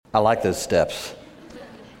I like those steps.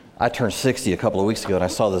 I turned 60 a couple of weeks ago, and I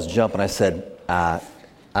saw this jump, and I said, I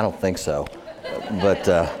don't think so. But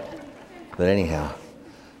anyhow,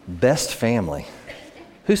 best family.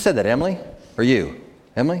 Who said that, Emily? Or you?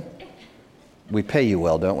 Emily? We pay you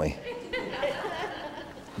well, don't we?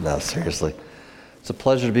 No, seriously. It's a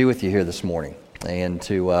pleasure to be with you here this morning and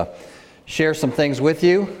to share some things with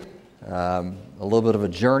you, a little bit of a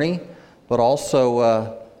journey, but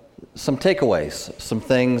also some takeaways, some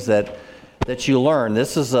things that you learn.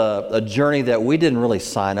 This is a journey that we didn't really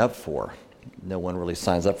sign up for. No one really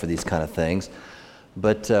signs up for these kind of things.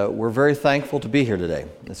 But we're very thankful to be here today.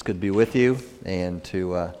 It's good to be with you and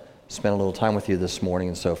to spend a little time with you this morning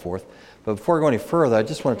and so forth. But before I go any further, I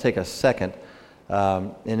just want to take a second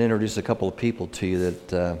and introduce a couple of people to you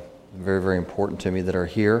that are very, very important to me that are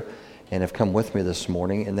here and have come with me this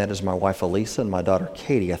morning. And that is my wife, Elisa, and my daughter,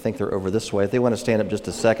 Katie. I think they're over this way. If they want to stand up just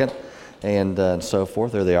a second and so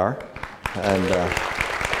forth, there they are. And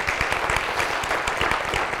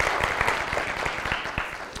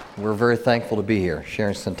we're very thankful to be here,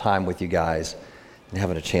 sharing some time with you guys and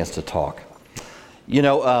having a chance to talk. You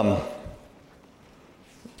know,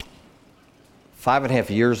 5.5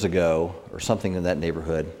 years ago, or something in that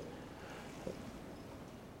neighborhood,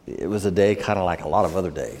 it was a day kind of like a lot of other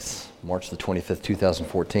days, March the 25th,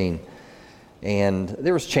 2014. And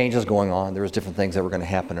there was changes going on. There was different things that were going to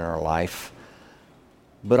happen in our life.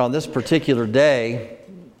 But on this particular day,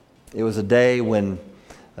 it was a day when,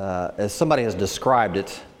 as somebody has described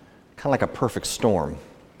it, kind of like a perfect storm.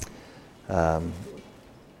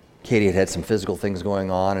 Katie had some physical things going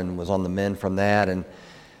on and was on the mend from that. And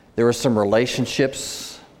there were some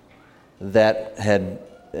relationships that had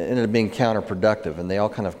ended up being counterproductive, and they all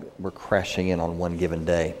kind of were crashing in on one given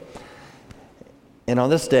day. And on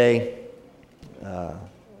this day,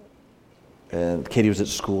 and Katie was at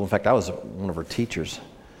school. In fact, I was one of her teachers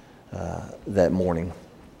that morning.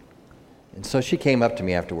 And so she came up to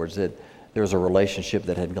me afterwards that there was a relationship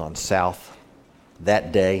that had gone south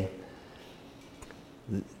that day.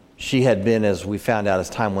 She had been, as we found out as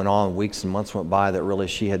time went on, weeks and months went by, that really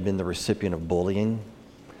she had been the recipient of bullying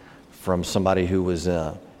from somebody who was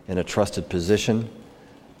in a trusted position.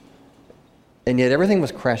 And yet everything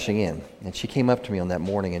was crashing in. And she came up to me on that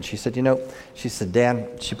morning and she said, she said,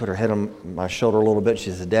 Dad, she put her head on my shoulder a little bit.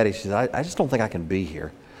 She said, Daddy, she said, I just don't think I can be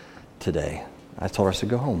here today. I told her, I said,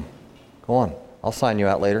 go home. Go on. I'll sign you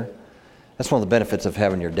out later. That's one of the benefits of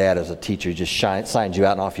having your dad as a teacher. He just signs you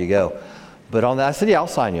out and off you go. But on that, I said, yeah, I'll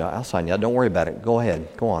sign you out. Don't worry about it. Go ahead.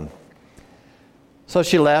 Go on. So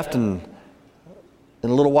she left, and a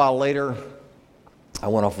little while later, I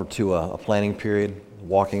went over to a planning period,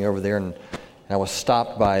 walking over there, and I was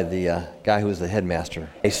stopped by the guy who was the headmaster.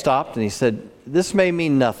 He stopped and he said, this may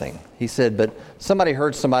mean nothing. He said, but somebody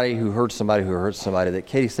heard somebody who heard somebody who heard somebody that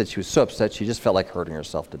Katie said she was so upset she just felt like hurting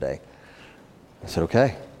herself today. I said,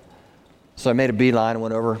 okay. So I made a beeline,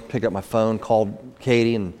 went over, picked up my phone, called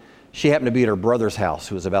Katie, and she happened to be at her brother's house,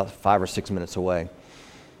 who was about 5 or 6 minutes away.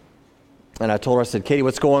 And I told her, I said, Katie,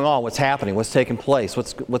 what's going on? What's happening? What's taking place?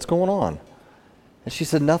 What's going on? And she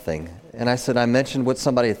said, nothing. And I said, I mentioned what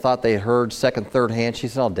somebody thought they heard second, third hand. She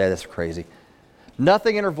said, oh, Dad, that's crazy.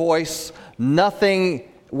 Nothing in her voice, nothing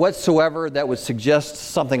whatsoever that would suggest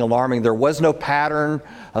something alarming. There was no pattern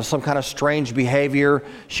of some kind of strange behavior.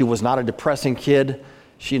 She was not a depressing kid.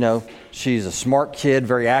 She's a smart kid,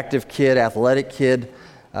 very active kid, athletic kid.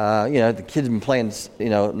 The kid's been playing,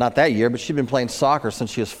 not that year, but she'd been playing soccer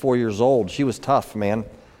since she was 4 years old. She was tough, man.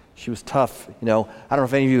 She was tough. I don't know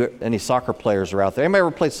if any soccer players are out there. Anybody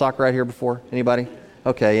ever played soccer out here before? Anybody?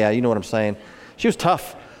 Okay, yeah, you know what I'm saying. She was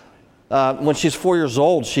tough. When she was 4 years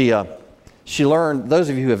old, she learned, those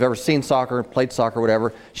of you who have ever seen soccer, played soccer,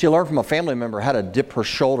 whatever, she learned from a family member how to dip her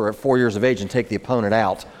shoulder at 4 years of age and take the opponent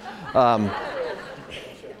out.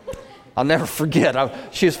 I'll never forget.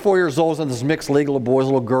 She was 4 years old in this mixed league, little boys,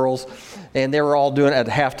 little girls, and they were all doing it at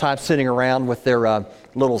halftime, sitting around with their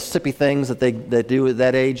little sippy things that they do at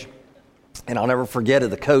that age. And I'll never forget it.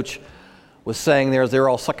 The coach was saying there as they were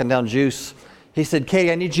all sucking down juice, he said,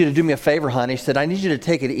 Katie, I need you to do me a favor, honey. He said, I need you to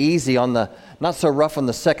take it easy on not so rough on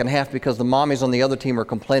the second half because the mommies on the other team are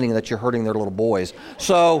complaining that you're hurting their little boys.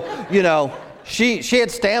 So, she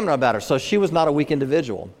had stamina about her, so she was not a weak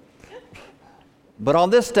individual. But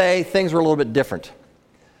on this day, things were a little bit different.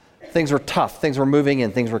 Things were tough. Things were moving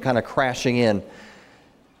in. Things were kind of crashing in.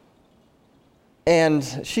 And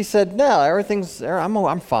she said, no,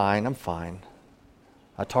 I'm fine.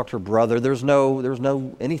 I talked to her brother. There's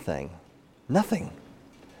no anything. Nothing.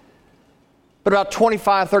 But about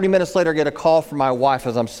 25, 30 minutes later, I get a call from my wife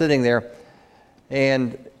as I'm sitting there.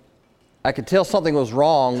 And I could tell something was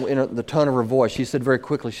wrong in the tone of her voice. She said very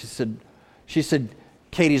quickly, she said,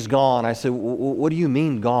 Katie's gone. I said, what do you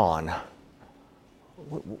mean gone?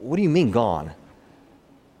 What do you mean gone?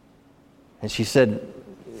 And she said,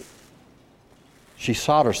 she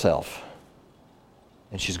shot herself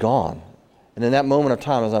and she's gone. And in that moment of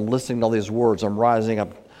time, as I'm listening to all these words, I'm rising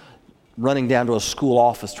up, running down to a school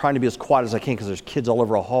office, trying to be as quiet as I can because there's kids all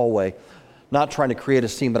over a hallway, not trying to create a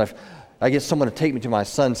scene, but I get someone to take me to my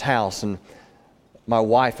son's house, and my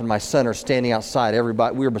wife and my son are standing outside.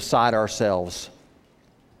 Everybody, we were beside ourselves.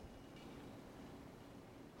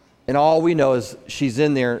 And all we know is she's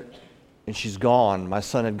in there and she's gone. My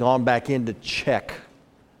son had gone back in to check.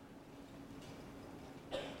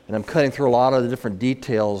 And I'm cutting through a lot of the different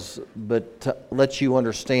details, but to let you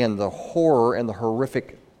understand the horror and the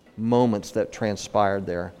horrific moments that transpired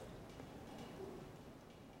there.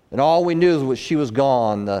 And all we knew was she was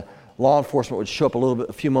gone. The law enforcement would show up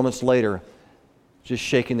a few moments later, just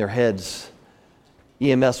shaking their heads.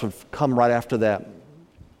 EMS would come right after that.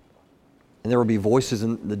 And there would be voices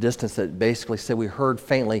in the distance that basically said, we heard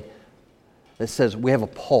faintly, that says, we have a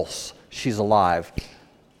pulse, she's alive.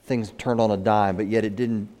 Things turned on a dime, but yet it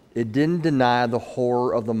didn't deny the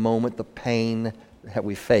horror of the moment, the pain that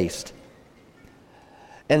we faced.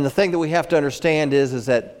 And the thing that we have to understand is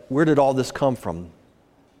that where did all this come from?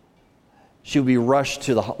 She would be rushed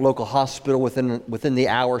to the local hospital within the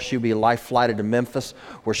hour. She would be life-flighted to Memphis,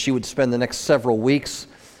 where she would spend the next several weeks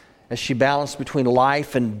as she balanced between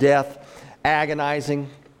life and death, agonizing.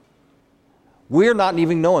 We're not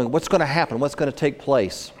even knowing what's going to happen, what's going to take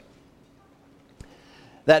place.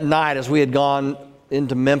 That night, as we had gone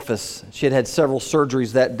into Memphis, she had had several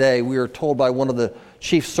surgeries that day. We were told by one of the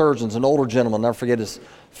chief surgeons, an older gentleman, I'll never forget his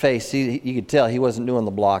face. You could tell he wasn't doing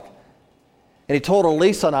the block. And he told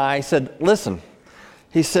Elisa and I, he said, listen,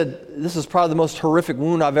 he said, this is probably the most horrific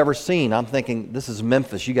wound I've ever seen. I'm thinking, this is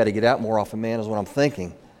Memphis. You got to get out more often, man, is what I'm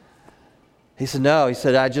thinking. He said, no. He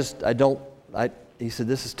said, he said,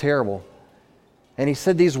 this is terrible. And he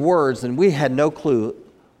said these words, and we had no clue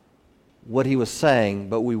what he was saying,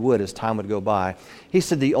 but we would as time would go by. He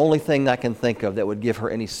said, the only thing I can think of that would give her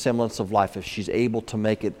any semblance of life, if she's able to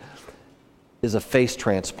make it, is a face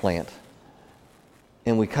transplant.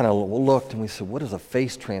 And we kind of looked and we said, what is a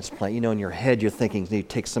face transplant? You know, in your head, you're thinking, you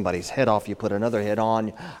take somebody's head off, you put another head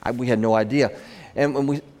on. We had no idea. And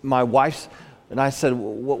when my wife and I said,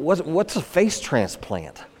 what's a face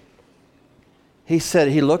transplant? He said,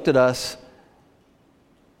 he looked at us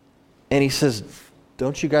and he says,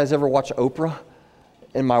 don't you guys ever watch Oprah?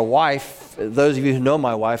 And my wife, those of you who know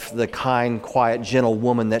my wife, the kind, quiet, gentle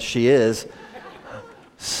woman that she is,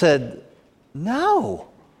 said, no.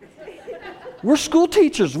 We're school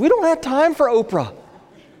teachers. We don't have time for Oprah.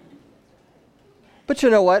 But you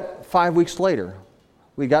know what? 5 weeks later,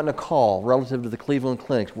 we gotten a call relative to the Cleveland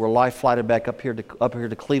clinics. We're life-flighted back up here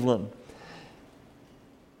to Cleveland.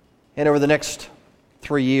 And over the next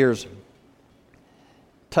 3 years,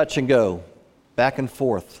 touch and go, back and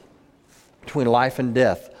forth, between life and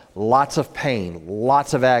death, lots of pain,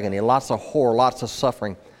 lots of agony, lots of horror, lots of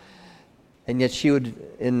suffering. And yet she would,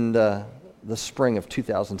 in the spring of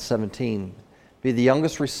 2017, be the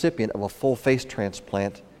youngest recipient of a full face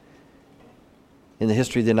transplant in the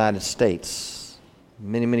history of the United States.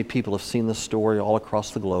 Many, many people have seen this story all across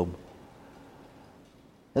the globe.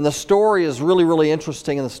 And the story is really, really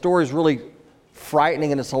interesting, and the story is really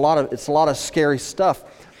frightening, and it's a lot of scary stuff.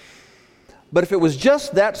 But if it was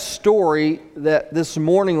just that story that this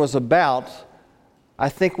morning was about, I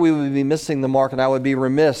think we would be missing the mark, and I would be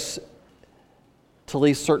remiss to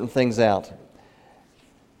leave certain things out.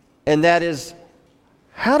 And that is,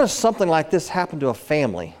 how does something like this happen to a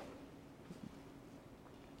family?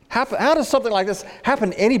 How does something like this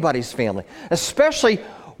happen to anybody's family? Especially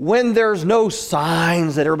when there's no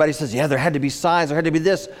signs that everybody says, yeah, there had to be signs, there had to be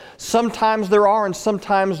this. Sometimes there are and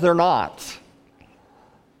sometimes they're not.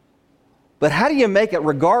 But how do you make it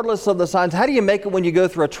regardless of the signs? How do you make it when you go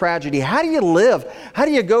through a tragedy? How do you live? How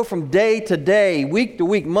do you go from day to day, week to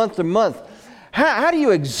week, month to month? How do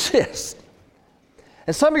you exist?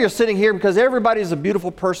 And some of you are sitting here because everybody's a beautiful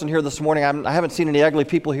person here this morning. I haven't seen any ugly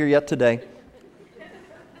people here yet today.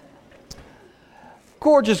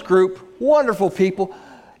 Gorgeous group, wonderful people.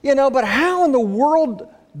 You know, but how in the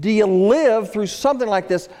world do you live through something like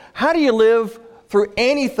this? How do you live through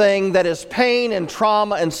anything that is pain and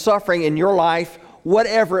trauma and suffering in your life,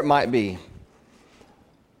 whatever it might be?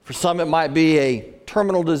 For some, it might be a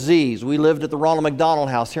terminal disease. We lived at the Ronald McDonald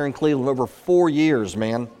House here in Cleveland over 4 years,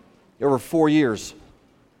 man. Over 4 years.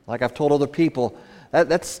 Like I've told other people,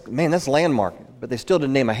 that's landmark. But they still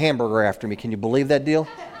didn't name a hamburger after me. Can you believe that deal?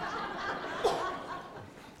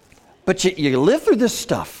 But you live through this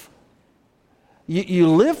stuff. You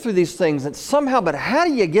live through these things, and somehow, but how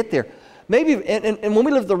do you get there? Maybe, and when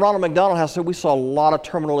we lived at the Ronald McDonald House, we saw a lot of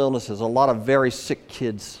terminal illnesses, a lot of very sick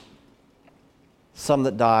kids. Some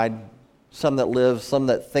that died, some that live, some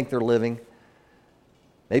that think they're living.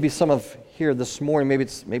 Maybe some of here this morning, maybe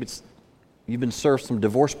it's you've been served some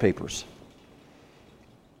divorce papers.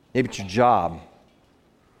 Maybe it's your job.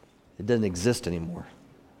 It doesn't exist anymore.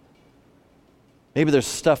 Maybe there's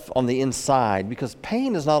stuff on the inside, because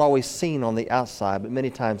pain is not always seen on the outside, but many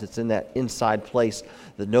times it's in that inside place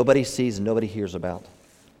that nobody sees and nobody hears about.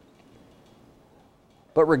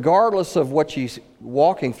 But regardless of what you're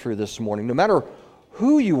walking through this morning, no matter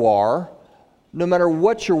who you are, no matter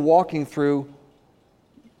what you're walking through,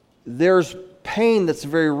 there's pain that's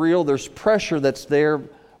very real, there's pressure that's there,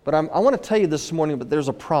 but I want to tell you this morning, but there's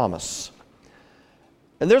a promise.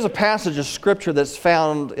 And there's a passage of Scripture that's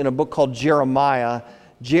found in a book called Jeremiah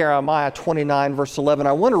 29, verse 11.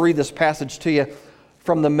 I want to read this passage to you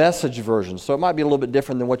from the Message version, so it might be a little bit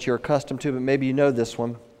different than what you're accustomed to, but maybe you know this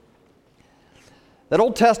one. That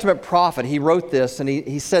Old Testament prophet, he wrote this, and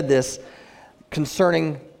he said this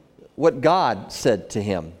concerning what God said to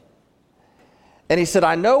him. And he said,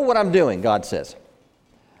 I know what I'm doing, God says.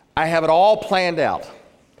 I have it all planned out.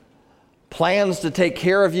 Plans to take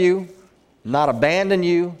care of you, not abandon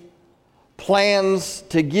you, plans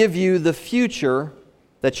to give you the future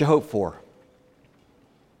that you hope for.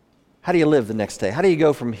 How do you live the next day? How do you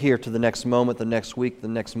go from here to the next moment, the next week, the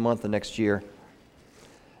next month, the next year?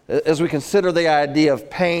 As we consider the idea of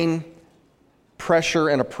pain, pressure,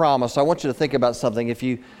 and a promise, I want you to think about something. If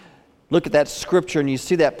you look at that scripture and you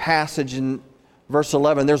see that passage in verse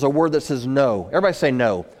 11, there's a word that says no. Everybody say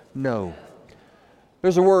no. No.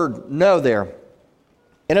 There's a word no there.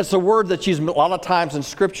 And it's a word that's used a lot of times in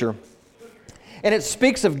Scripture. And it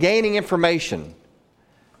speaks of gaining information.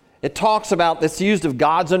 It talks about, it's used of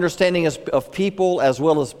God's understanding of people as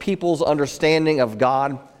well as people's understanding of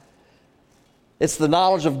God. It's the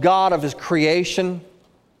knowledge of God, of His creation.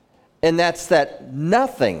 And that's that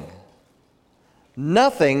nothing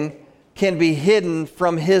can be hidden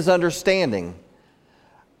from His understanding.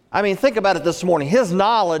 I mean, think about it this morning. His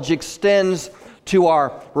knowledge extends to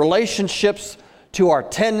our relationships, to our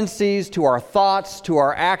tendencies, to our thoughts, to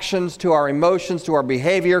our actions, to our emotions, to our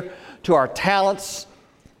behavior, to our talents.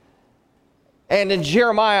 And in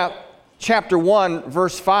Jeremiah chapter 1,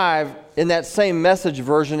 verse 5, in that same Message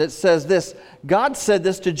version, it says this. God said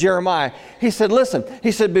this to Jeremiah. He said, listen,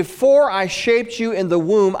 He said, before I shaped you in the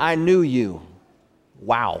womb, I knew you.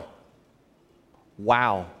 Wow.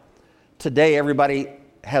 Wow. Today, everybody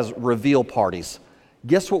has reveal parties.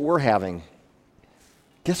 Guess what we're having?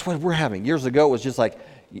 Guess what we're having? Years ago, it was just like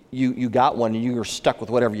you got one and you were stuck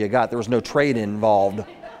with whatever you got. There was no trade involved.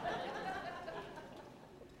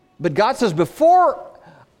 But God says, before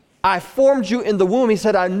I formed you in the womb, He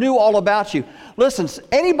said, I knew all about you. Listen,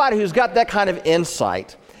 anybody who's got that kind of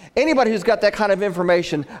insight, anybody who's got that kind of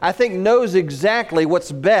information, I think knows exactly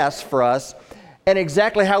what's best for us and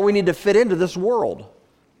exactly how we need to fit into this world.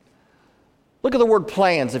 Look at the word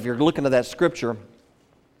plans if you're looking at that scripture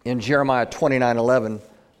in Jeremiah 29:11.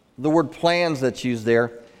 The word plans that's used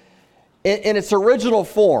there. In its original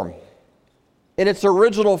form,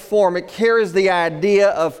 it carries the idea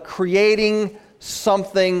of creating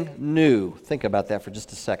something new. Think about that for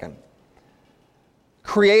just a second.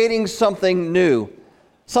 Creating something new,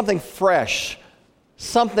 something fresh,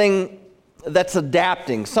 something that's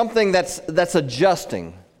adapting, something that's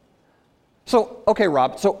adjusting. So, okay,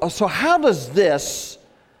 Rob, so how does this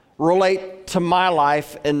relate to my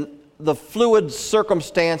life and the fluid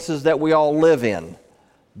circumstances that we all live in?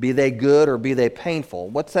 Be they good or be they painful?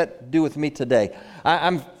 What's that do with me today?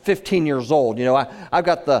 I'm 15 years old. You know, I've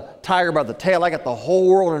got the tiger by the tail. I got the whole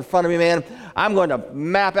world in front of me, man. I'm going to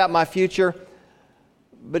map out my future.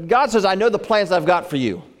 But God says, I know the plans I've got for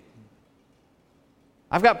you.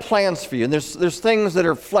 I've got plans for you. And there's things that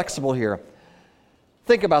are flexible here.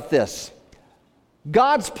 Think about this.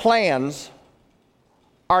 God's plans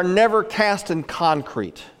are never cast in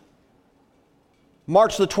concrete.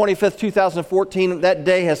 March the 25th, 2014, that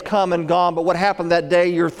day has come and gone, but what happened that day,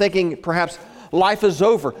 you're thinking perhaps life is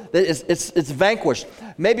over, it's vanquished.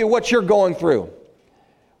 Maybe what you're going through,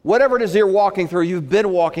 whatever it is you're walking through, you've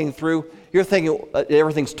been walking through, you're thinking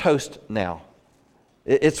everything's toast now.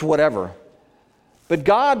 It's whatever. But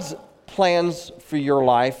God's plans for your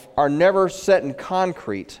life are never set in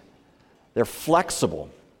concrete. They're flexible.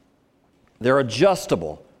 They're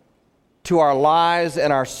adjustable to our lives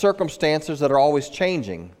and our circumstances that are always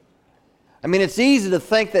changing. I mean, it's easy to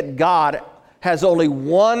think that God has only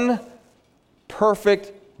one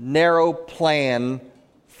perfect, narrow plan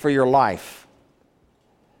for your life.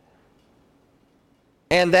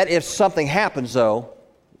 And that if something happens, though,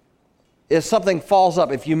 if something falls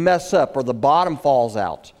up, if you mess up or the bottom falls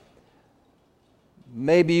out,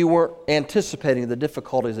 maybe you weren't anticipating the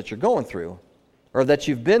difficulties that you're going through or that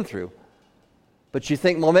you've been through. But you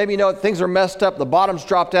think, well, maybe things are messed up, the bottom's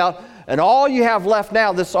dropped out, and all you have left now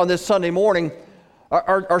on this Sunday morning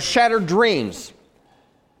are shattered dreams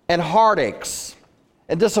and heartaches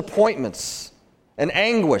and disappointments and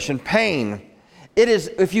anguish and pain. It is,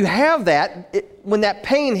 if you have that, when that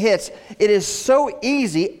pain hits, it is so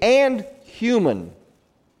easy and human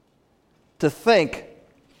to think,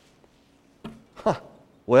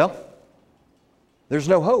 well, there's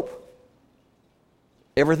no hope.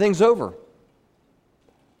 Everything's over.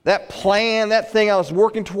 That plan, that thing I was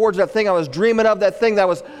working towards, that thing I was dreaming of, that thing that I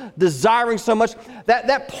was desiring so much,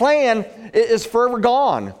 that plan is forever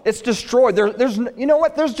gone. It's destroyed. You know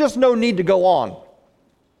what? There's just no need to go on.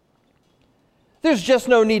 There's just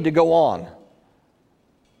no need to go on.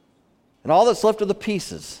 And all that's left are the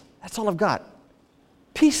pieces. That's all I've got.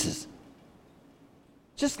 Pieces.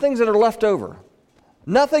 Just things that are left over.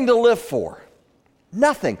 Nothing to live for.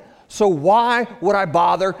 Nothing. So why would I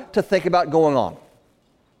bother to think about going on?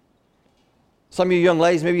 Some of you young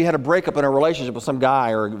ladies, maybe you had a breakup in a relationship with some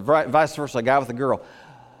guy, or vice versa, a guy with a girl.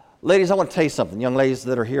 Ladies, I want to tell you something. Young ladies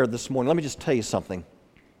that are here this morning, let me just tell you something.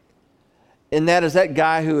 And that is that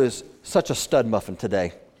guy who is such a stud muffin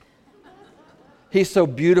today. He's so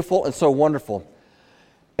beautiful and so wonderful.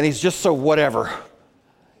 And he's just so whatever.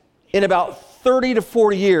 In about 30 to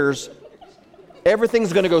 40 years,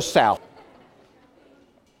 everything's going to go south.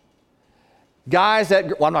 Guys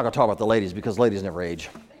that, well, I'm not going to talk about the ladies because ladies never age.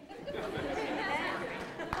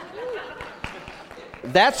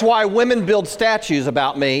 That's why women build statues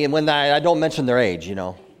about me, and when I don't mention their age,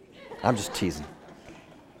 I'm just teasing.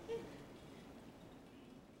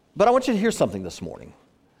 But I want you to hear something this morning.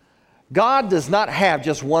 God does not have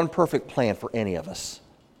just one perfect plan for any of us.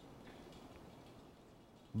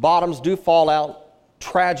 Bottoms do fall out,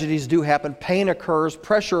 tragedies do happen, pain occurs,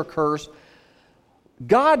 pressure occurs.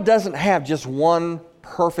 God doesn't have just one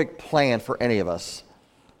perfect plan for any of us.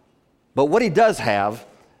 But what He does have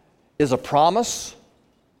is a promise.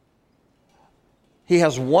 He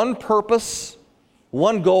has one purpose,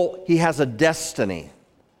 one goal. He has a destiny.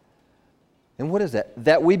 And what is that?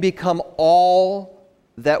 That we become all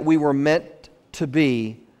that we were meant to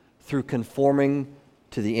be through conforming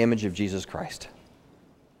to the image of Jesus Christ.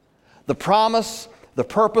 The promise, the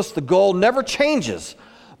purpose, the goal never changes,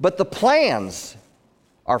 but the plans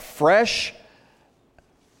are fresh,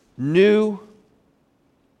 new,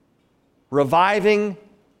 reviving,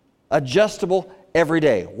 adjustable every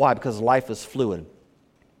day. Why? Because life is fluid.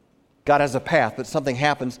 God has a path, but something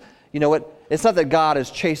happens. You know what? It's not that God is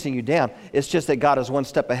chasing you down. It's just that God is one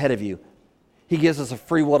step ahead of you. He gives us a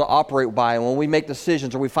free will to operate by. And when we make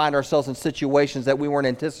decisions or we find ourselves in situations that we weren't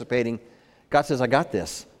anticipating, God says, I got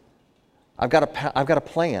this. I've got a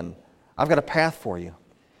plan. I've got a path for you.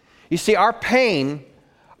 You see, our pain,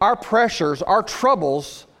 our pressures, our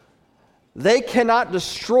troubles, they cannot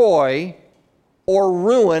destroy or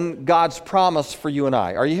ruin God's promise for you and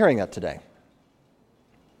I. Are you hearing that today?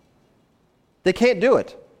 They can't do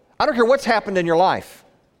it. I don't care what's happened in your life.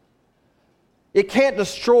 It can't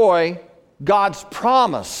destroy God's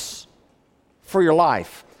promise for your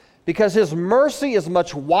life because His mercy is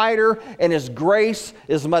much wider and His grace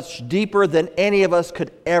is much deeper than any of us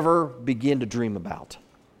could ever begin to dream about.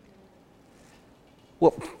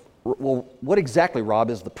 Well, what exactly,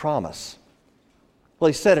 Rob, is the promise? Well,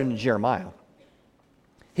 He said it in Jeremiah.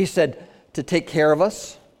 He said to take care of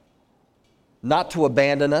us, not to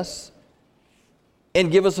abandon us, and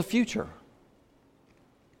give us a future.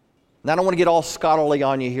 Now, I don't want to get all scholarly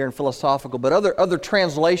on you here and philosophical, but other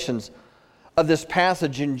translations of this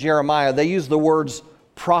passage in Jeremiah, they use the words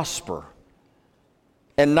prosper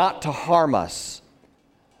and not to harm us.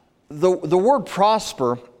 The word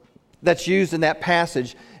prosper that's used in that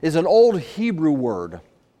passage is an old Hebrew word.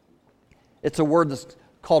 It's a word that's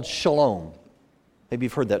called shalom. Maybe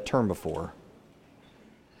you've heard that term before.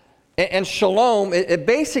 And shalom, it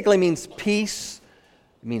basically means peace.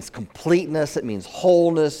 It means completeness, it means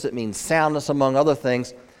wholeness, it means soundness, among other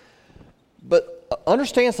things. But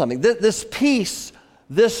understand something. This peace,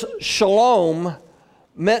 this shalom,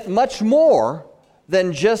 meant much more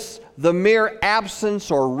than just the mere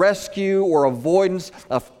absence or rescue or avoidance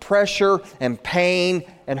of pressure and pain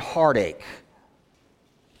and heartache.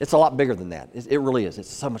 It's a lot bigger than that. It really is.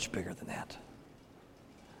 It's so much bigger than that.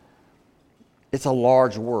 It's a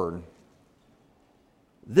large word.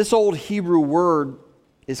 This old Hebrew word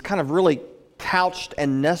is kind of really couched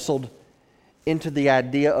and nestled into the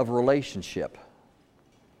idea of relationship.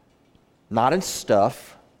 Not in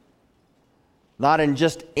stuff, not in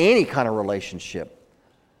just any kind of relationship,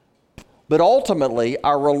 but ultimately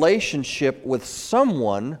our relationship with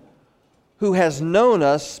someone who has known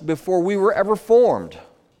us before we were ever formed.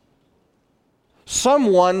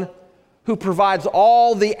 Someone who provides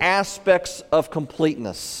all the aspects of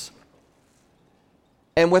completeness.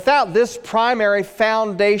 And without this primary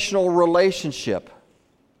foundational relationship,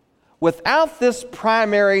 without this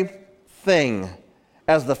primary thing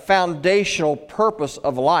as the foundational purpose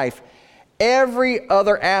of life, every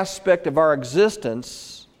other aspect of our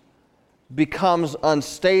existence becomes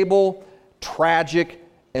unstable, tragic,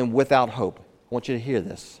 and without hope. I want you to hear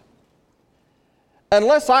this.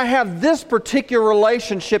 Unless I have this particular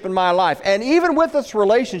relationship in my life, and even with this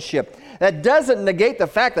relationship, that doesn't negate the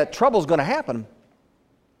fact that trouble's going to happen.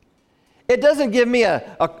 It doesn't give me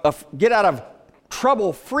a get out of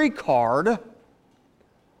trouble free card,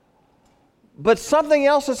 but something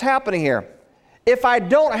else is happening here. If I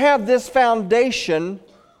don't have this foundation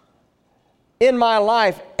in my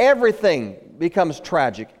life, everything becomes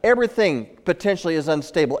tragic. Everything potentially is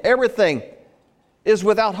unstable. Everything is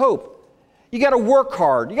without hope. You got to work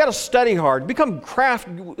hard. You got to study hard. Become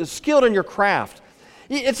skilled in your craft.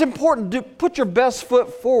 It's important to put your best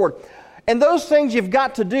foot forward. And those things you've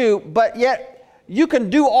got to do, but yet you can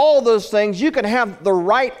do all those things. You can have the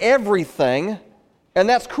right everything, and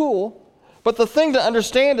that's cool. But the thing to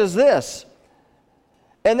understand is this,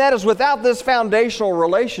 and that is without this foundational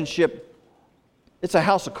relationship, it's a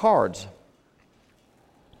house of cards.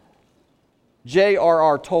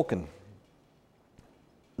 J.R.R. Tolkien,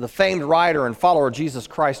 the famed writer and follower of Jesus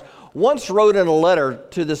Christ, once wrote in a letter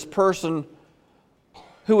to this person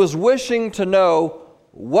who was wishing to know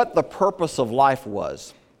what the purpose of life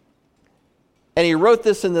was. And he wrote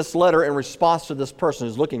this in this letter in response to this person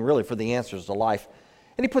who's looking really for the answers to life.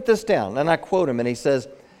 And he put this down, and I quote him, and he says,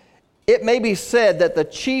 "It may be said that the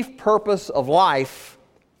chief purpose of life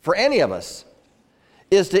for any of us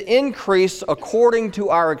is to increase, according to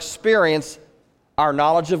our experience, our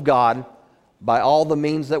knowledge of God by all the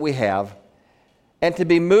means that we have, and to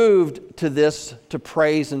be moved to this to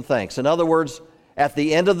praise and thanks." In other words, at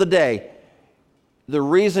the end of the day, the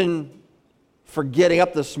reason for getting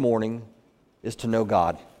up this morning is to know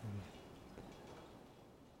God.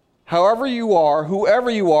 However you are, whoever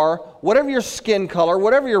you are, whatever your skin color,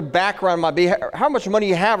 whatever your background might be, how much money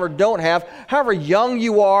you have or don't have, however young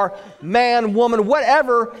you are, man, woman,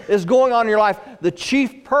 whatever is going on in your life, the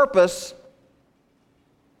chief purpose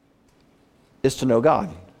is to know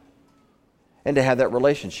God and to have that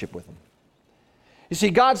relationship with Him. You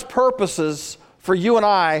see, God's purposes for you and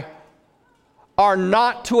I are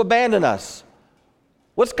not to abandon us.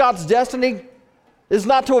 What's God's destiny? Is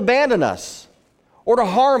not to abandon us, or to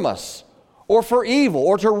harm us, or for evil,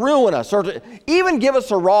 or to ruin us, or to even give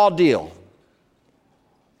us a raw deal.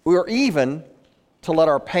 Or even to let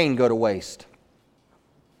our pain go to waste.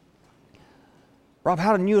 Rob,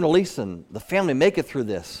 how did you and Elisa and the family make it through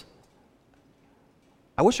this?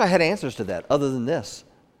 I wish I had answers to that other than this.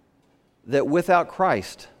 That without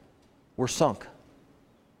Christ, we're sunk.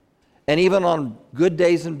 And even on good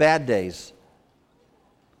days and bad days,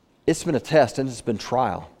 it's been a test and it's been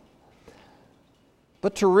trial.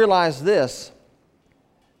 But to realize this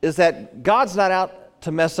is that God's not out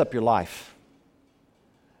to mess up your life.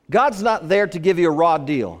 God's not there to give you a raw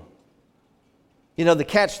deal. You know, the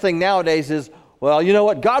catch thing nowadays is, well, you know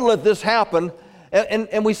what, God let this happen.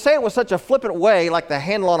 And we say it with such a flippant way, like the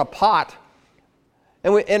handle on a pot.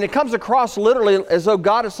 And it comes across literally as though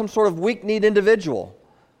God is some sort of weak-kneed individual.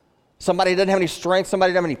 Somebody who doesn't have any strength, somebody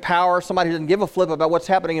who doesn't have any power, somebody who doesn't give a flip about what's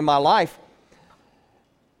happening in my life.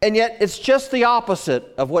 And yet, it's just the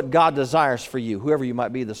opposite of what God desires for you, whoever you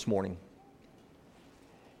might be this morning.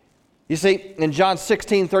 You see, in John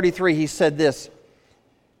 16:33, He said this.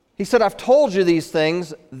 He said, "I've told you these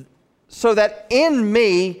things so that in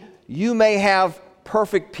me you may have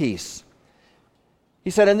perfect peace." He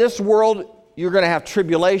said, in this world, you're going to have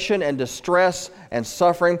tribulation and distress and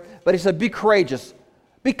suffering. But He said, be courageous,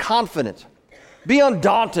 be confident, be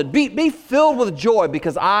undaunted, be filled with joy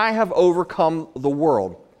because I have overcome the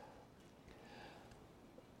world.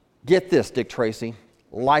 Get this, Dick Tracy,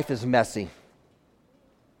 life is messy.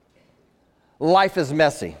 Life is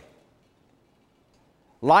messy.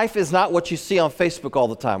 Life is not what you see on Facebook all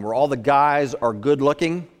the time, where all the guys are good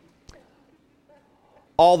looking.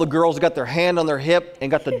 All the girls got their hand on their hip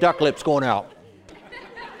and got the duck lips going out.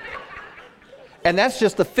 And that's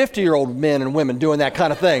just the 50-year-old men and women doing that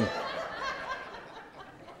kind of thing.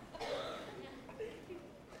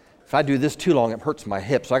 If I do this too long, it hurts my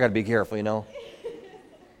hip, so I got to be careful, you know.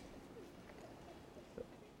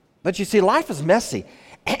 But you see, life is messy.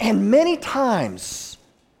 And many times,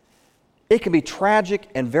 it can be tragic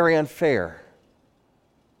and very unfair.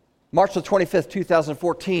 March the 25th,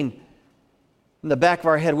 2014, in the back of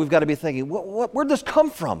our head, we've got to be thinking, where'd this come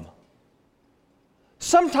from?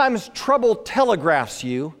 Sometimes trouble telegraphs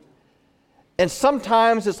you, and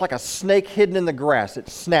sometimes it's like a snake hidden in the grass. It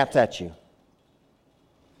snaps at you.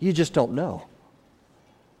 You just don't know.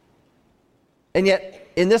 And yet,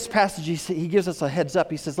 in this passage, he gives us a heads up.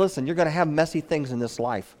 He says, listen, you're going to have messy things in this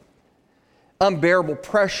life. Unbearable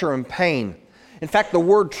pressure and pain. In fact, the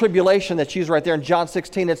word tribulation that's used right there in John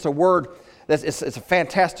 16, it's a word, it's a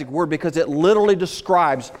fantastic word because it literally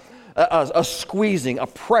describes a squeezing, a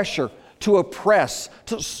pressure to oppress,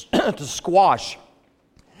 to squash,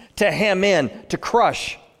 to hem in, to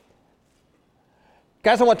crush.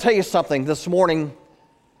 Guys, I want to tell you something this morning,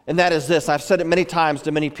 and that is this. I've said it many times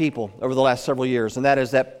to many people over the last several years, and that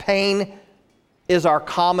is that pain is our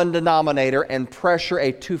common denominator and pressure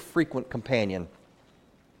a too frequent companion.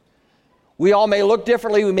 We all may look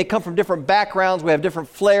differently. We may come from different backgrounds. We have different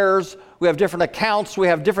flares. We have different accounts. We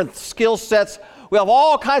have different skill sets. We have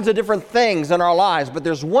all kinds of different things in our lives. But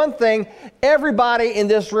there's one thing everybody in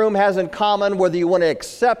this room has in common, whether you want to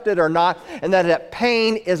accept it or not, and that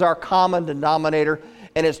pain is our common denominator,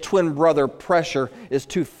 and its twin brother, pressure, is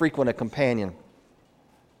too frequent a companion.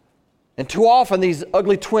 And too often these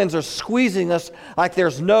ugly twins are squeezing us like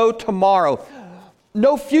there's no tomorrow,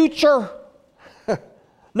 no future,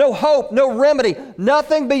 no hope, no remedy,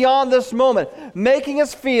 nothing beyond this moment, making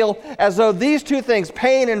us feel as though these two things,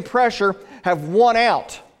 pain and pressure, have won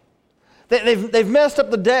out. They've messed up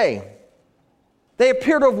the day. They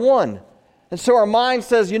appear to have won. And so our mind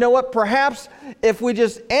says, you know what, perhaps if we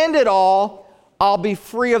just end it all, I'll be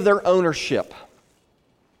free of their ownership.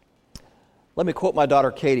 Let me quote my daughter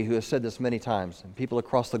Katie, who has said this many times, and people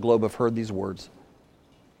across the globe have heard these words.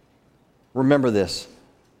 Remember this: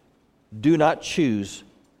 do not choose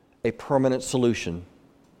a permanent solution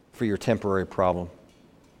for your temporary problem.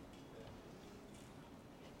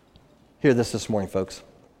 Hear this morning, folks.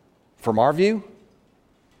 From our view,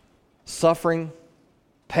 suffering,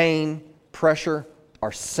 pain, pressure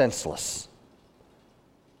are senseless.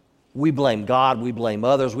 We blame God, we blame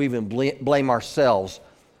others, we even blame ourselves.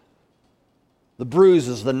 The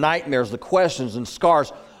bruises, the nightmares, the questions and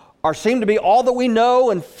scars seem to be all that we know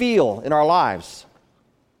and feel in our lives.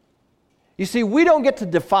 You see, we don't get to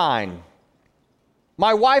define.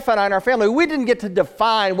 My wife and I and our family, we didn't get to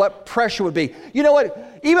define what pressure would be. You know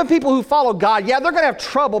what? Even people who follow God, yeah, they're going to have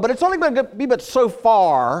trouble, but it's only going to be but so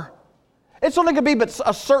far. It's only going to be but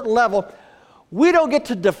a certain level. We don't get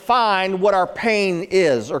to define what our pain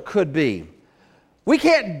is or could be. We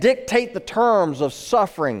can't dictate the terms of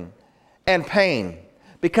suffering and pain,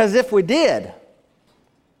 because if we did,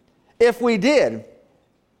 it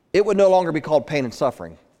would no longer be called pain and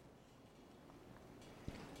suffering.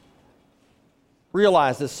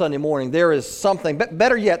 Realize this Sunday morning, there is something, but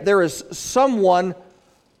better yet, there is someone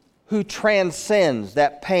who transcends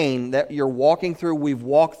that pain that you're walking through, we've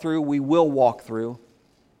walked through, we will walk through.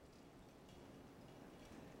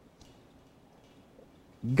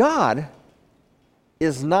 God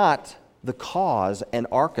is not the cause and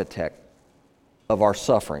architect of our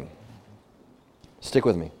suffering. Stick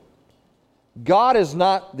with me. God is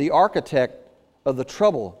not the architect of the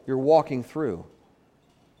trouble you're walking through.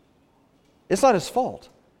 It's not His fault.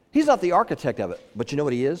 He's not the architect of it. But you know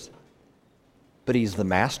what He is? But He's the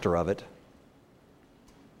master of it.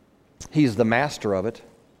 He's the master of it.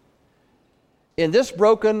 In this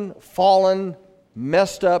broken, fallen,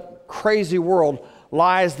 messed up, crazy world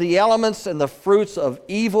lies the elements and the fruits of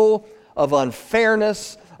evil, of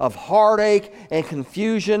unfairness, of heartache and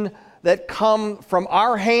confusion that come from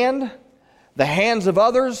our hand, the hands of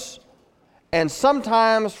others, and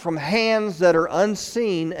sometimes from hands that are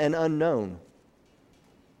unseen and unknown.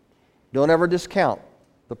 Don't ever discount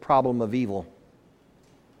the problem of evil.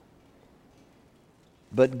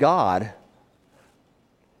 But God,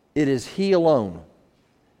 it is He alone.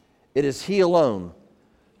 It is He alone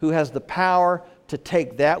who has the power to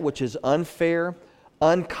take that which is unfair,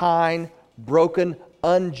 unkind, broken,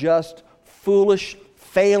 unjust, foolish,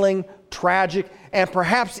 failing, tragic, and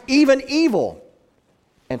perhaps even evil,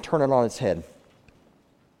 and turn it on its head.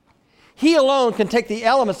 He alone can take the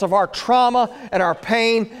elements of our trauma and our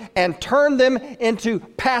pain and turn them into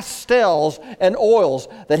pastels and oils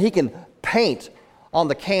that He can paint on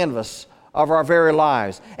the canvas of our very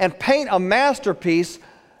lives, and paint a masterpiece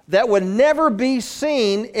that would never be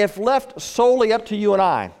seen if left solely up to you and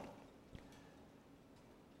I.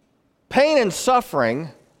 Pain and suffering,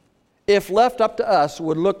 if left up to us,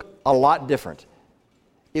 would look a lot different.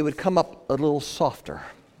 It would come up a little softer.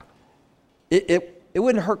 it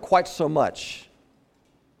wouldn't hurt quite so much,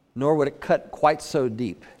 nor would it cut quite so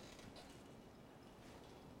deep.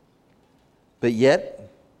 But yet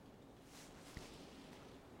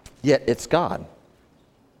it's God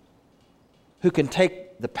who can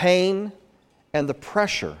take the pain and the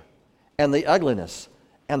pressure and the ugliness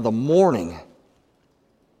and the mourning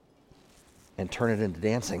and turn it into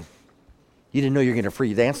dancing. You didn't know you were getting a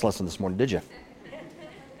free dance lesson this morning, did you?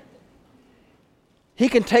 He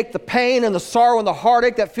can take the pain and the sorrow and the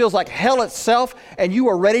heartache that feels like hell itself, and you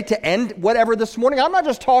are ready to end whatever this morning. I'm not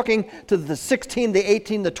just talking to the 16, the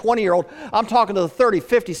 18, the 20-year-old. I'm talking to the 30,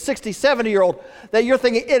 50, 60, 70-year-old that you're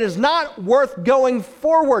thinking it is not worth going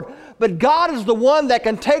forward. But God is the one that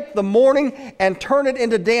can take the mourning and turn it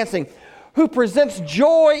into dancing, who presents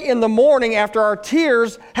joy in the morning after our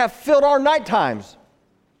tears have filled our night times.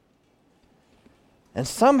 And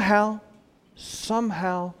somehow,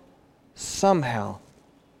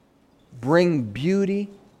 bring beauty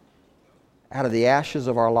out of the ashes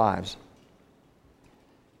of our lives.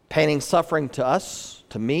 Pain and suffering to us,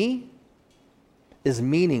 to me, is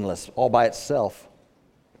meaningless all by itself.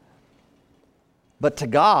 But to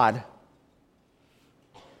God,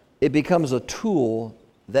 it becomes a tool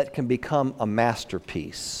that can become a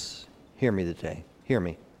masterpiece. Hear me today. Hear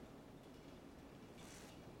me.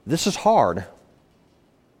 This is hard.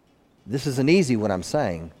 This isn't easy what I'm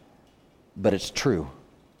saying, but it's true.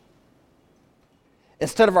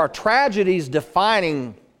 Instead of our tragedies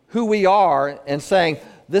defining who we are and saying,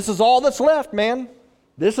 this is all that's left, man.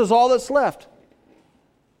 This is all that's left.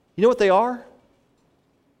 You know what they are?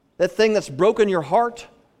 That thing that's broken your heart,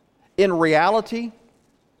 in reality,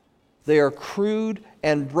 they are crude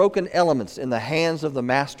and broken elements in the hands of the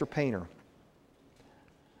master painter.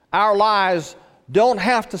 Our lives don't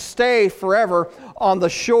have to stay forever on the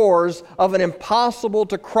shores of an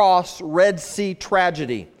impossible-to-cross Red Sea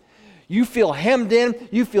tragedy. You feel hemmed in,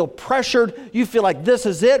 you feel pressured, you feel like this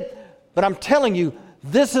is it, but I'm telling you,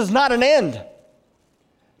 this is not an end.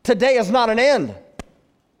 Today is not an end.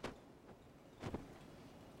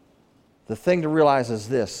 The thing to realize is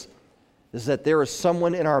this, is that there is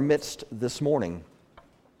someone in our midst this morning.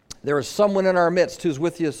 There is someone in our midst who's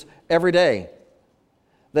with us every day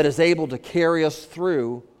that is able to carry us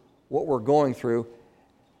through what we're going through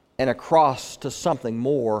and across to something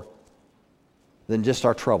more than just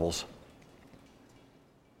our troubles.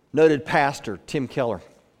 Noted pastor Tim Keller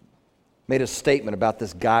made a statement about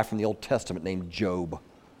this guy from the Old Testament named Job.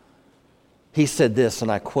 He said this,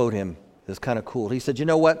 and I quote him. It's kind of cool. He said, you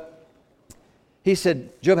know what? He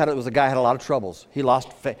said, Job was a guy who had a lot of troubles. He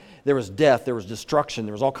lost faith. There was death. There was destruction.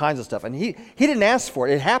 There was all kinds of stuff. And he didn't ask for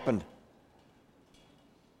it. It happened.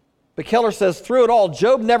 But Keller says, through it all,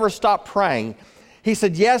 Job never stopped praying. He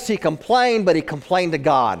said, yes, he complained, but he complained to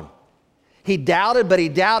God. He doubted, but he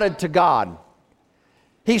doubted to God.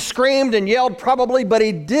 He screamed and yelled probably, but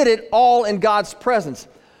he did it all in God's presence.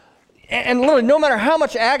 And literally, no matter how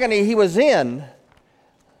much agony he was in,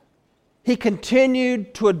 he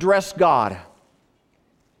continued to address God.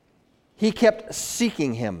 He kept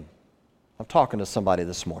seeking him. I'm talking to somebody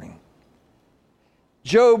this morning.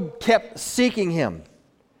 Job kept seeking him.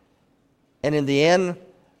 And in the end,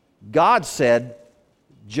 God said,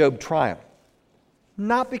 Job triumphed.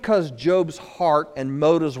 Not because Job's heart and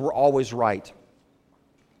motives were always right,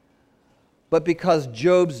 but because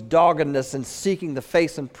Job's doggedness in seeking the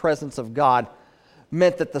face and presence of God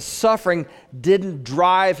meant that the suffering didn't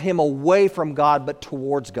drive him away from God, but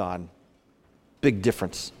towards God. Big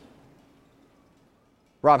difference.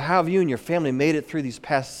 Rob, how have you and your family made it through these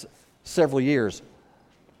past several years?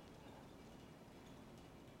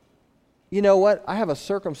 You know what? I have a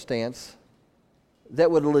circumstance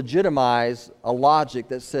that would legitimize a logic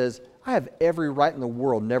that says, I have every right in the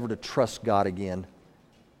world never to trust God again,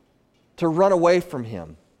 to run away from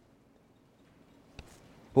Him.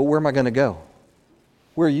 But where am I going to go?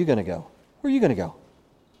 Where are you going to go? Where are you going to go?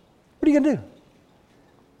 What are you going to do?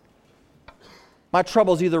 My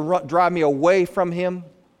troubles either drive me away from Him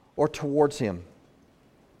or towards Him.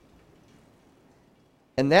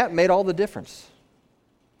 And that made all the difference.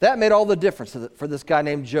 That made all the difference for this guy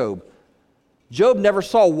named Job. Job never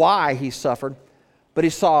saw why he suffered, but he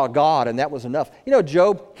saw God, and that was enough. You know,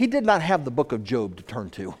 Job, he did not have the book of Job to turn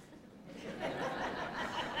to.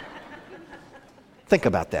 Think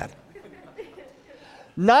about that.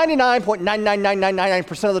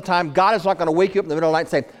 99.99999% of the time, God is not going to wake you up in the middle of the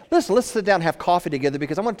night and say, listen, let's sit down and have coffee together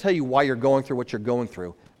because I want to tell you why you're going through what you're going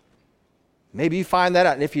through. Maybe you find that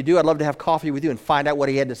out, and if you do, I'd love to have coffee with you and find out what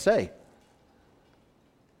He had to say.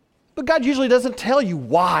 But God usually doesn't tell you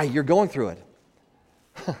why you're going through it.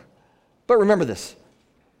 But remember this.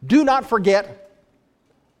 Do not forget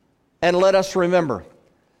And let us remember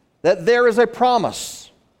that there is a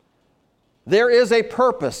promise. There is a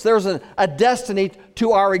purpose. There's a destiny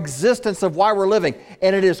to our existence of why we're living.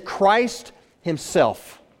 And it is Christ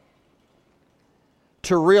Himself.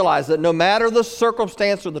 To realize that no matter the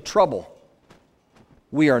circumstance or the trouble,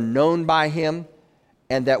 we are known by Him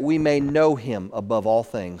and that we may know Him above all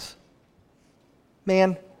things.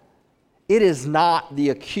 Man, it is not the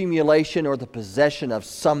accumulation or the possession of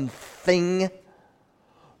something,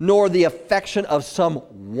 nor the affection of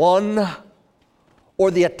someone, or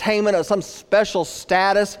the attainment of some special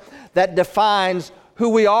status that defines who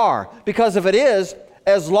we are. Because if it is,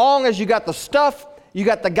 as long as you got the stuff, you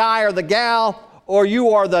got the guy or the gal, or you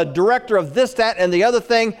are the director of this, that, and the other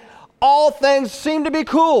thing, all things seem to be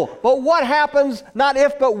cool. But what happens, not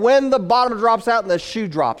if, but when the bottom drops out and the shoe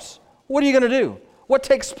drops? What are you going to do? What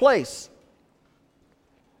takes place?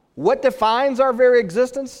 What defines our very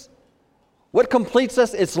existence? What completes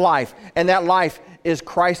us? It's life. And that life is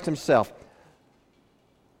Christ Himself.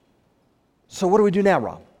 So what do we do now,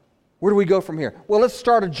 Rob? Where do we go from here? Well, let's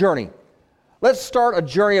start a journey. Let's start a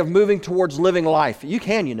journey of moving towards living life. You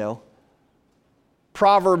can, you know.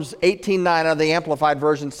 Proverbs 18:9 out of the Amplified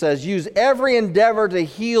Version says, use every endeavor to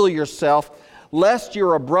heal yourself, lest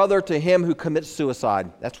you're a brother to him who commits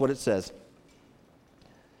suicide. That's what it says.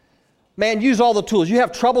 Man, use all the tools. You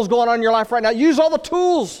have troubles going on in your life right now. Use all the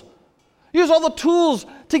tools. Use all the tools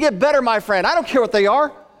to get better, my friend. I don't care what they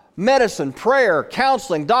are. Medicine, prayer,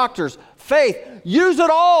 counseling, doctors, faith. Use it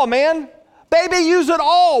all, man. Baby, use it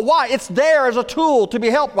all. Why? It's there as a tool to be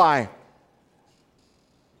helped by.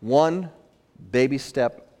 One baby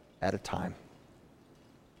step at a time.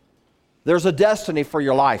 There's a destiny for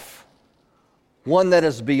your life. One that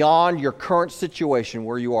is beyond your current situation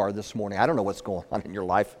where you are this morning. I don't know what's going on in your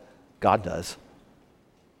life. God does.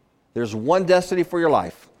 There's one destiny for your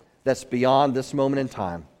life that's beyond this moment in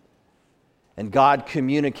time. And God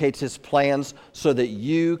communicates His plans so that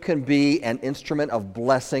you can be an instrument of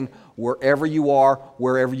blessing wherever you are,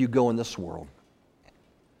 wherever you go in this world.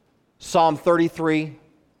 Psalm 33,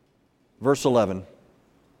 verse 11,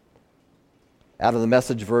 out of the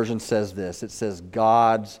Message version says this. It says,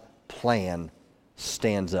 God's plan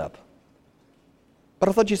stands up. But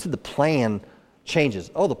I thought you said the plan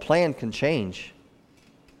changes. Oh, the plan can change.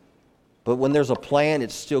 But when there's a plan,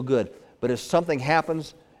 it's still good. But if something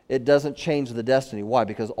happens, it doesn't change the destiny. Why?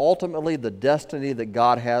 Because ultimately the destiny that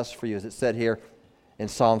God has for you, as it said here in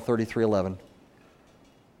Psalm 33:11,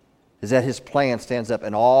 is that His plan stands up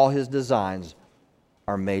and all His designs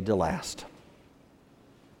are made to last.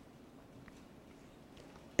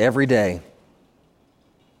 Every day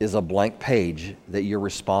is a blank page that you're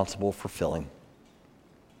responsible for filling.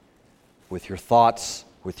 With your thoughts,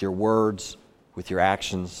 with your words, with your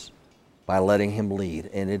actions, by letting Him lead.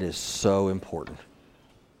 And it is so important.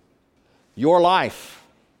 Your life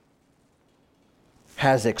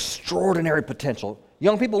has extraordinary potential.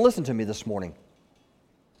 Young people, listen to me this morning.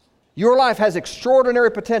 Your life has extraordinary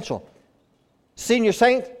potential. Senior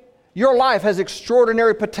saint, your life has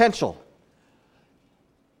extraordinary potential.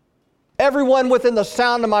 Everyone within the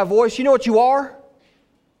sound of my voice, you know what you are?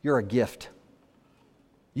 You're a gift.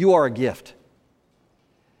 You are a gift.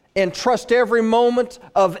 And trust every moment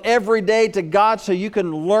of every day to God so you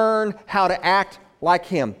can learn how to act like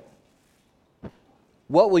Him.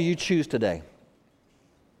 What will you choose today?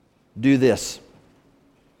 Do this.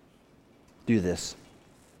 Do this.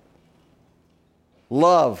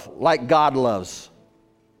 Love like God loves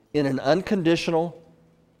in an unconditional,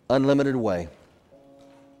 unlimited way.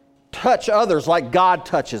 Touch others like God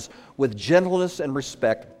touches with gentleness and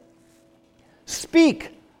respect.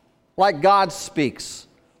 Speak like God speaks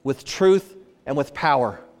with truth and with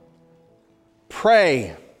power.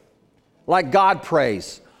 Pray like God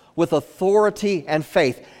prays with authority and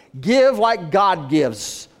faith. Give like God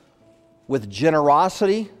gives with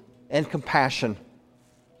generosity and compassion.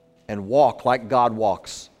 And walk like God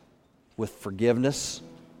walks with forgiveness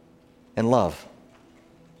and love.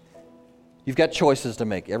 You've got choices to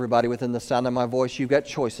make. Everybody within the sound of my voice, you've got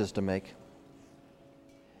choices to make.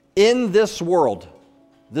 In this world,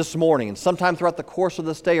 this morning, and sometime throughout the course of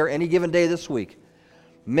this day or any given day this week,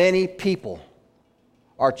 many people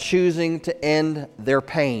are choosing to end their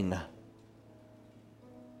pain,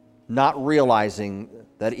 not realizing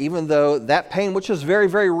that even though that pain, which is very,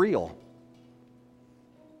 very real,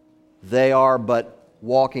 they are but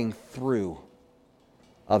walking through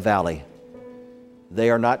a valley. They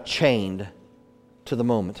are not chained to the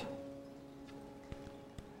moment.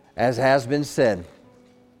 As has been said,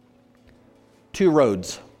 two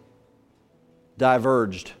roads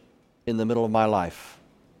diverged in the middle of my life.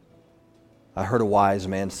 I heard a wise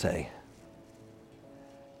man say,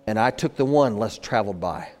 And I took the one less traveled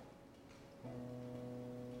by.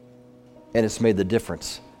 And it's made the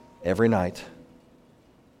difference every night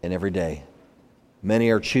and every day. Many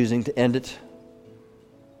are choosing to end it.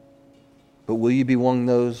 But will you be one of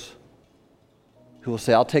those who will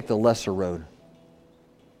say, I'll take the lesser road,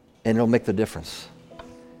 and it'll make the difference?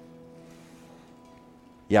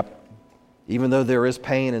 Yep. Even though there is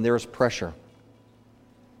pain and there is pressure,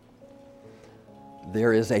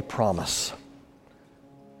 there is a promise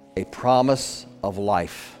of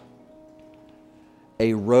life,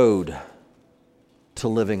 a road to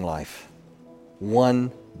living life,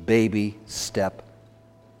 one baby step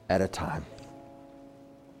at a time.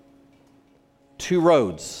 Two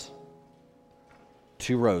roads.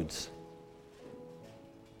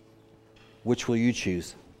 Which will you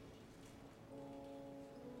choose?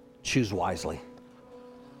 Choose wisely.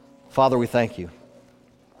 Father, we thank you.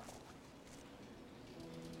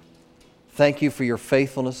 Thank you for your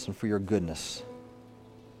faithfulness and for your goodness.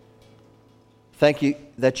 Thank you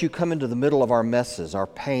that you come into the middle of our messes, our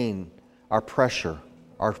pain, our pressure,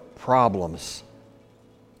 our problems,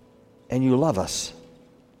 and you love us.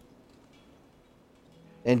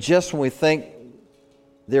 And just when we think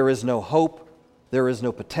there is no hope, there is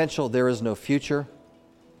no potential, there is no future,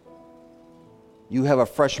 you have a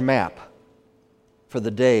fresh map for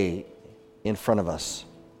the day in front of us.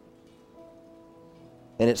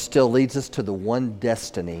 And it still leads us to the one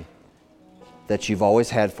destiny that you've always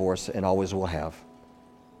had for us and always will have,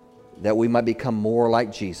 that we might become more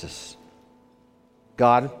like Jesus.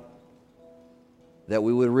 God, that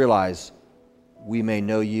we would realize we may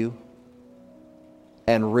know you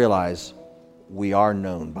and realize we are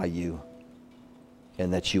known by you,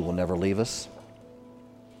 and that you will never leave us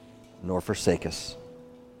nor forsake us,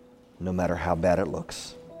 no matter how bad it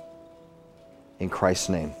looks. In Christ's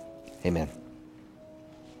name, amen.